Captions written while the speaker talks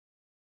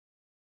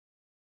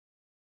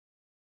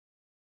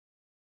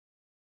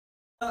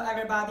Hello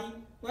everybody,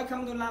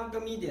 welcome to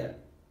LabGo Media.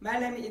 My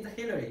name is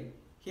Hillary.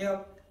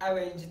 Here I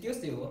will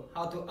introduce you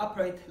how to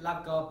operate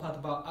LabGo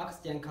portable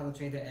oxygen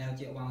concentrator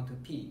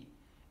LG102P.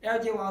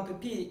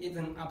 LG102P is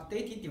an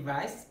updated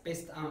device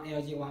based on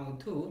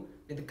LG102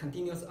 with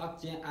continuous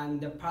oxygen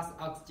and pulse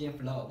oxygen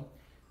flow.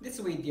 This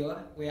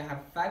video will have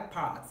 5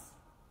 parts.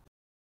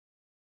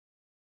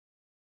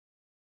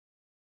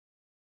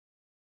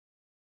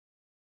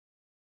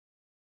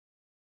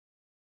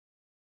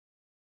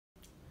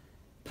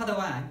 Part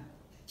 1.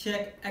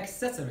 Check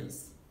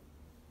accessories.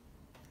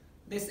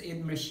 This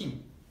is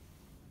machine,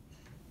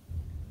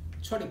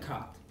 trolley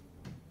cart,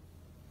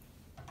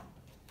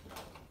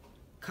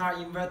 car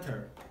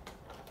inverter,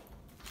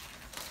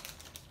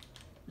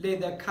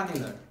 laser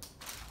cannula,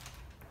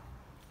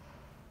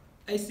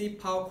 AC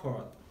power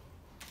cord,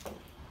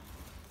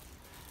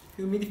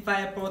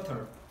 humidifier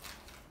bottle,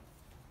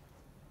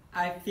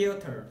 air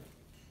filter,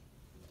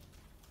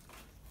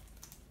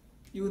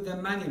 user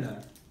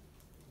manual,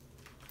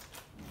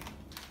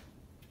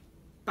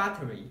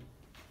 battery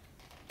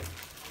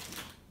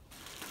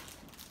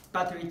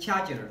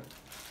charger,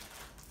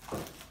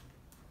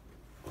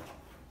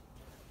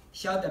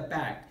 shoulder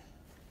bag.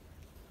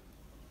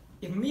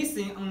 If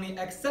missing only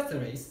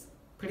accessories,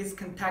 please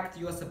contact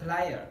your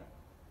supplier.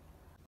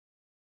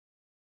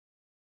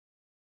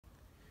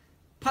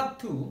 Part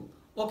 2.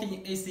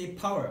 Working AC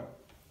power.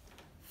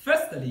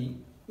 Firstly,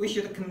 we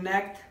should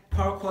connect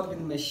power cord with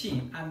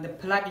machine and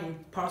plug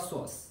in power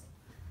source.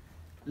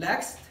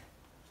 Next,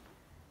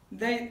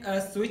 then a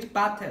switch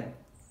button.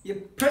 You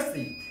press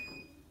it,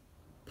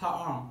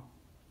 power on.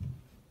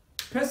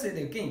 Press it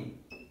again,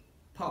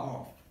 power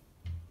off.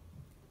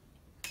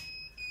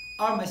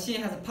 Our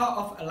machine has a power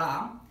off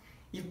alarm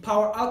if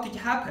power outage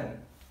happens,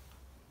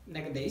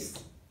 like this.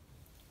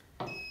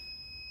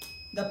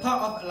 The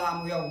power off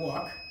alarm will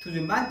work to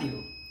remind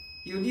you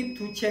you need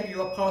to check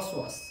your power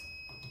source.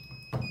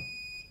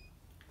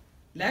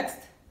 Next,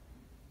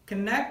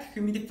 connect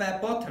humidifier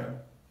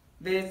bottle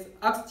with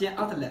oxygen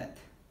outlet.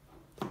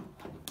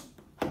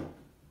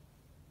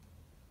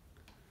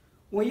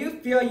 When you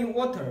fill in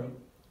water,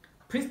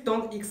 please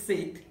don't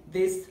exceed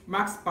this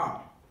max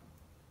bar.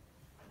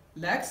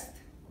 Next,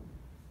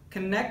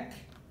 connect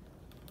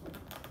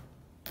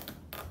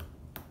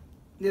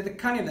the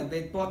cannula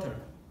with bottle.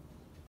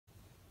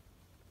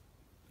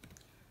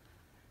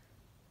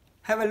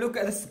 Have a look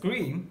at the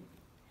screen.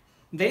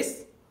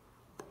 This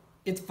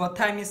is for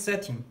timing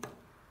setting.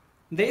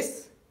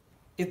 This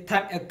is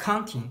time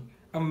accounting,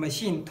 a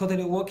machine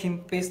totally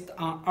working based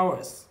on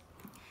hours.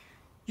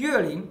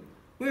 Usually,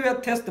 we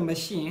will test the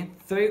machine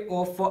 3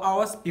 or 4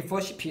 hours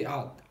before shipping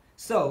out,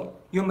 so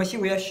your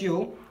machine will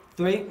show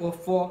 3 or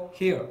 4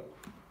 here.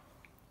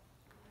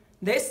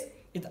 This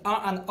is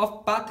on and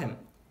off button.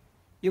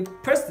 You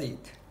press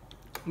it,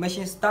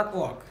 machine start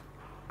work.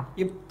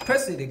 You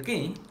press it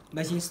again,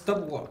 machine stop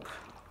work.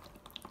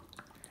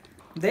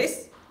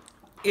 This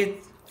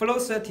is flow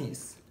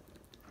settings.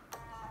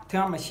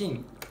 Turn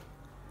machine.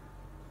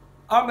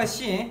 Our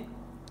machine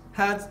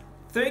has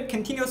 3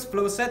 continuous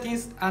flow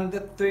settings and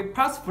 3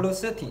 pulse flow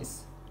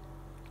settings.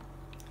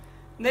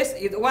 This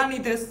is 1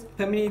 liters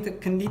per minute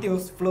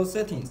continuous flow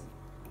settings.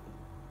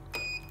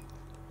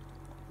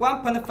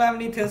 1.5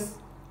 liters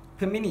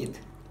per minute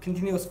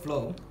continuous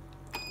flow.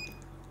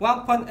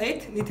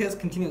 1.8 liters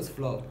continuous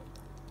flow.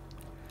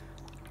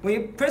 When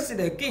you press it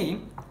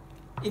again,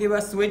 it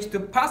will switch to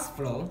pulse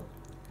flow.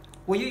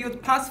 When you use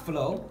pulse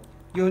flow,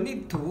 you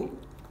need to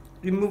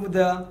remove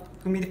the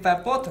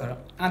humidifier bottle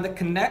and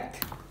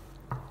connect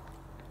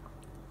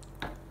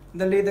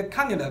the laser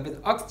cannula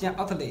with oxygen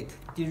outlet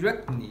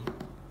directly,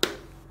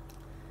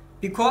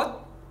 because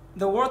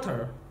the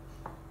water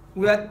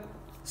will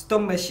stop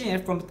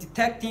machine from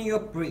detecting your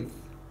breath.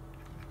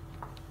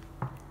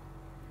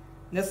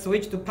 Let's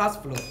switch to pulse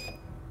flow.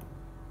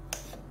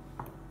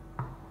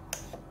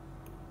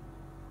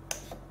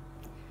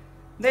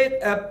 There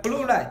is a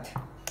blue light.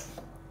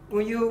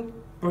 When you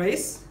breathe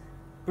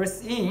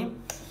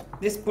in,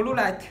 this blue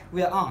light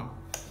will on.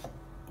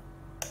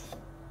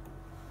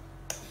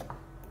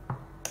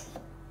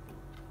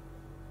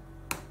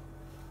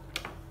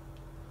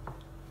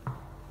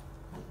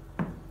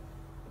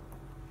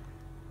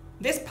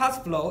 This pulse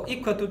flow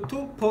equal to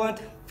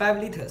 2.5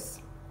 liters.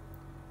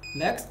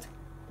 Next,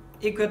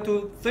 equal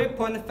to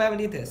 3.5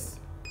 liters.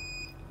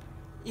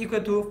 Equal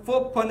to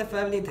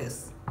 4.5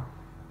 liters.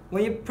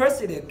 When you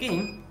press it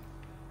again,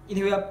 it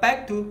will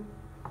back to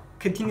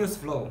continuous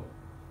flow.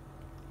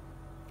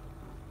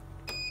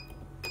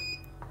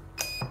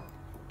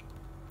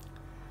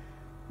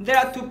 There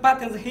are 2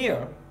 buttons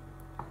here.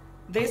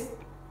 This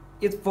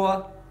is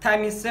for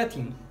timing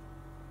setting.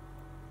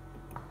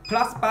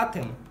 Plus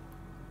button,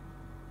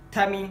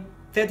 timing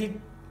 30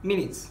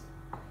 minutes.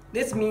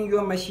 This means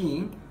your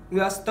machine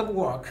will stop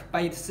work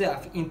by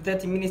itself in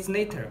 30 minutes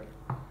later.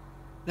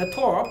 The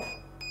top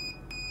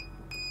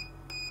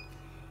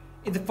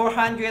is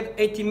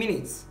 480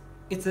 minutes.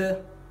 It's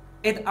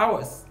 8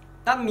 hours.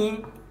 That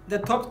means the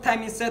top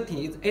timing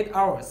setting is 8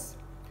 hours.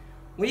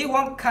 When you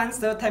want to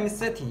cancel time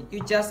setting,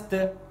 you just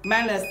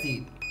minus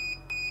it.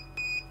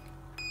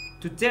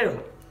 to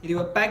 0. It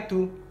will back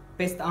to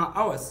based on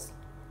hours.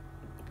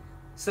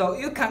 So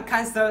you can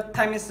cancel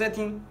timing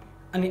setting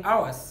on the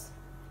hours.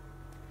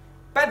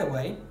 By the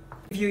way,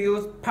 if you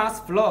use pulse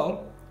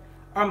flow,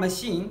 our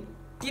machine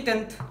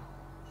didn't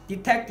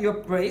detect your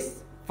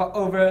breath for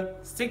over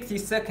 60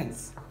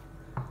 seconds.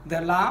 The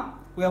alarm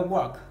will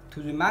work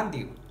to remind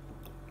you.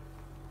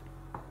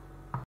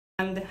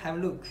 And have a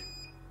look.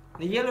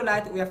 The yellow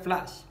light will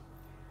flash,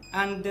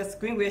 and the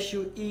screen will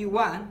show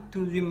E1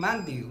 to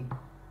remind you.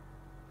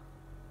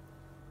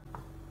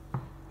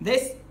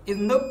 This is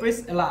no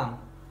breath alarm.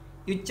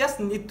 You just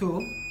need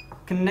to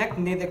connect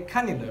near the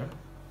cannula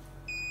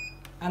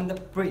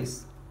and breathe.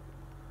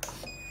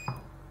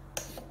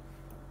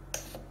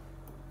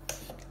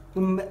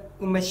 When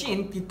the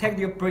machine detects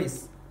your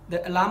breath,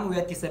 the alarm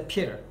will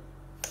disappear.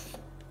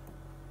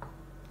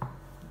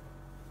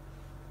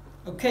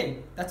 Okay,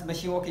 that's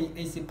machine working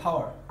AC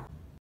power.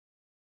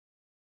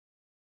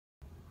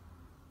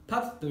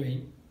 Part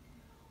 3.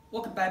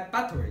 Work by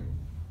battery.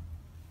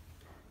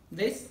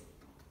 This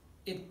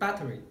is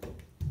battery.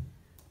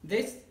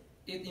 This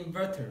is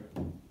inverter.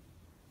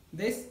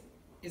 This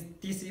is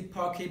DC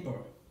power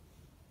cable.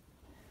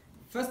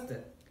 First,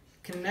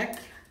 connect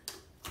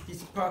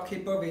DC power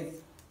cable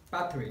with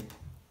battery.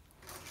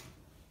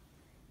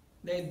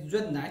 There is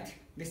red light,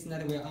 this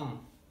light will on.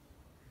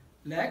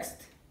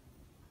 Next,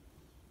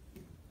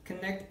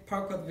 connect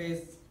power cord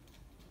with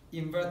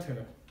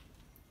inverter.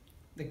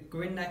 The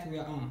green light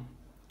will on.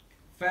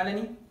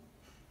 Finally,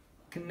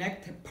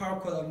 connect power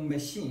cord of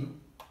machine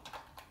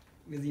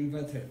with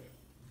inverter.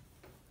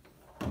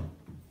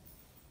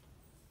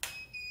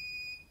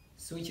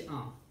 Switch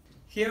on.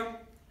 Here,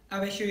 I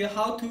will show you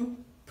how to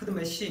put the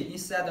machine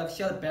inside of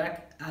shell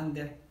bag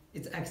and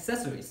its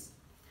accessories.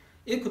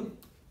 You could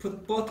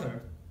put bottle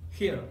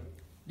here,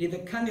 leave the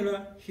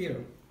cannula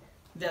here.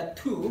 There are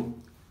two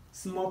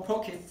small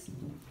pockets.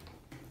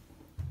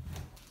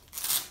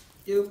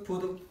 You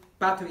put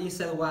battery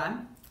inside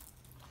one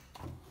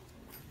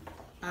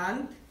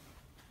and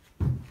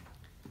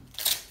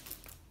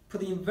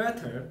put the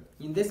inverter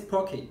in this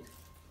pocket.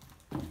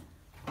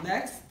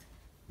 Next,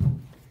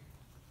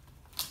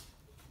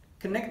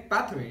 connect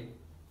battery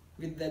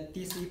with the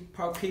DC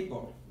power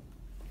cable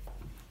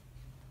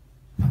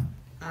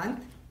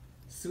and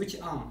switch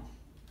on.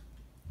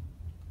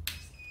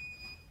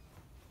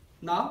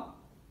 Now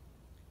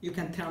you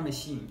can turn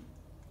machine.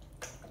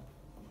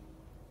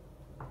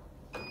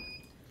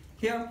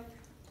 Here,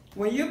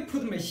 when you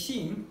put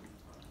machine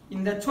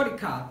in the trolley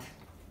cart,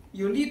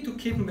 you need to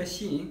keep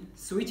machine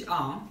switch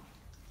on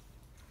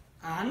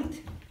and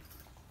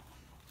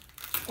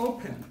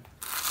open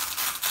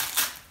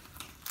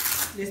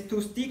these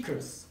two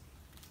stickers.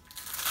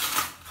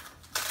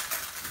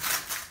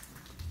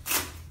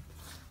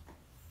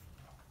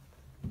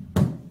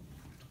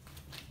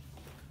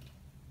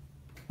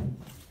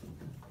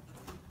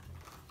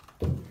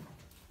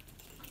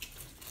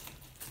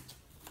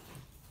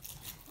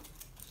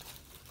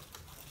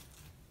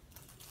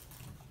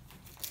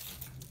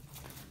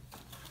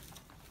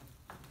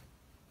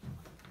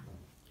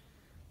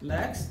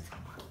 Next,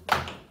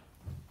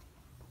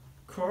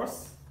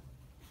 cross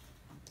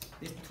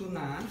these two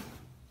lines.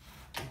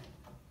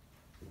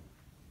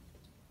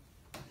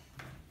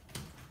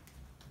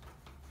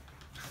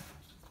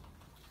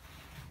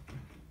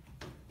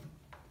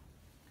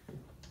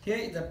 Here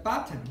is a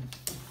button.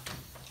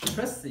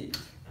 Press it,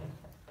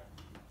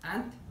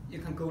 and you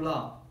can go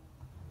loud.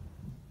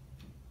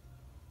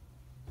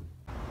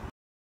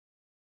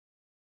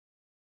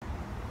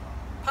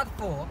 Part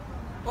 4.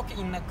 Working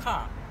in a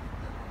car.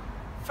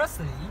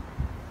 Firstly,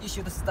 you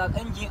should start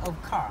engine of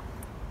car.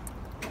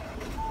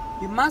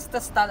 You must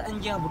start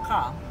engine of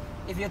car.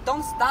 If you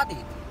don't start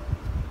it,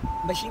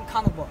 machine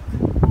can't work.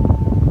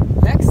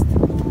 Next,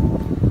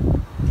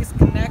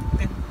 disconnect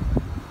the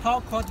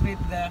power cord with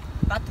the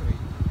battery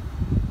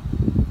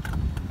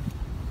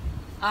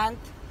and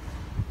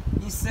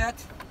insert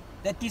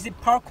the DC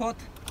power cord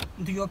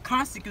into your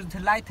car security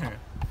lighter.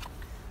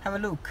 Have a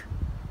look.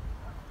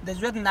 The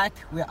red light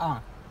will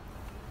on.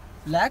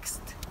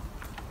 Next,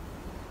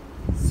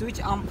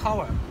 switch on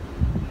power.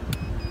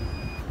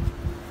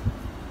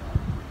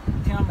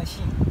 Turn on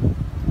machine.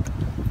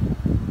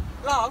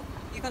 Now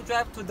you can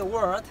drive to the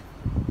world.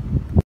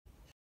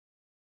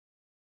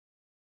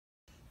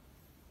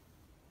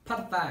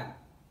 Part 5.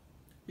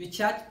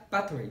 Recharge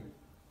battery.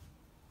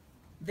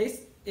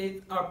 This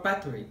is our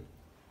battery.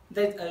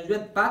 There's a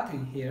red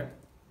button here.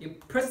 You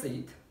press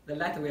it, the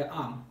light will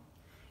on.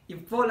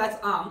 If 4 lights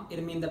on,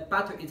 it means the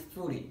battery is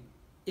fully.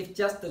 If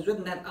just the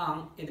red light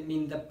on, it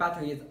means the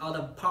battery is out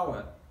of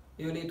power.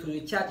 You need to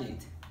recharge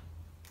it.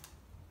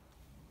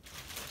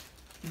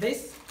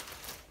 This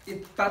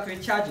is battery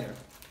charger.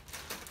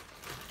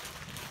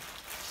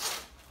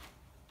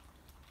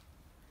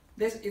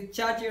 This is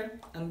charger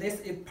and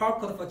this is power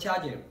cord for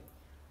charger.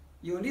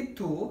 You need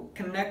to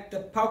connect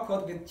the power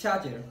cord with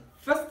charger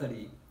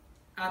firstly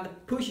and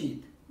push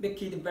it,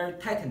 make it very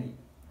tightly.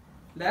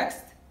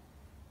 Next,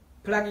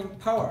 plug in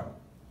power.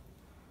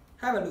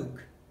 Have a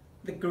look.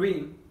 The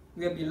green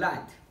will be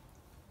light.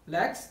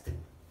 Next,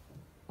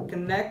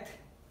 connect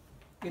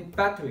with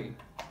battery.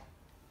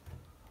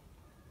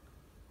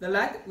 The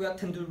light will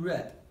turn to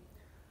red.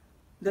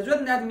 The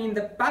red light means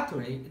the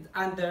battery is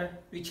under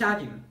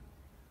recharging.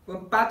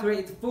 When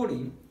battery is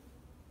fully,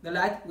 the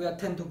light will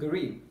turn to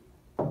green.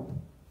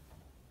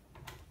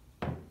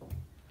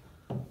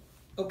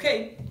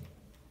 Okay,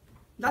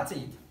 that's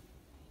it.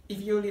 If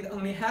you need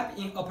only help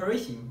in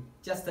operation,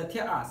 just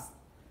tell us.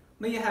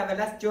 May you have a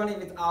nice journey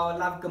with our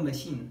love gun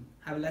machine.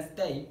 Have a nice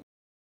day.